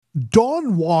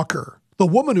Dawn Walker, the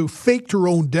woman who faked her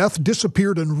own death,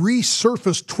 disappeared, and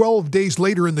resurfaced 12 days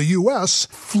later in the U.S.,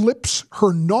 flips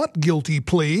her not guilty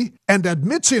plea and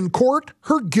admits in court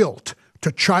her guilt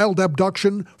to child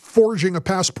abduction, forging a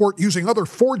passport, using other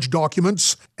forged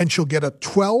documents, and she'll get a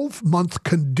 12-month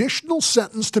conditional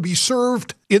sentence to be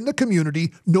served in the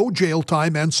community, no jail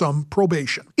time, and some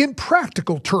probation. In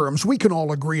practical terms, we can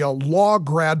all agree a law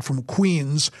grad from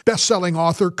Queens, best-selling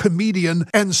author, comedian,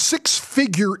 and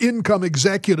six-figure income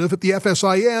executive at the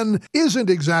FSIN isn't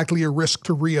exactly a risk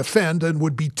to reoffend and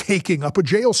would be taking up a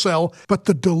jail cell, but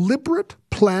the deliberate,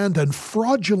 planned, and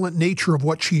fraudulent nature of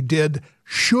what she did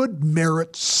should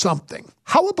merit something.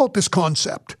 How about this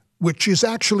concept, which is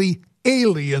actually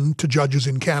alien to judges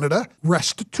in Canada?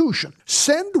 Restitution.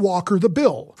 Send Walker the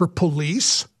bill for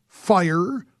police,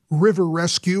 fire, river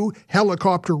rescue,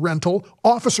 helicopter rental,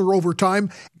 officer overtime.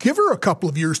 Give her a couple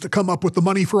of years to come up with the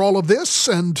money for all of this,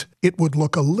 and it would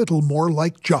look a little more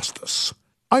like justice.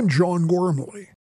 I'm John Gormley.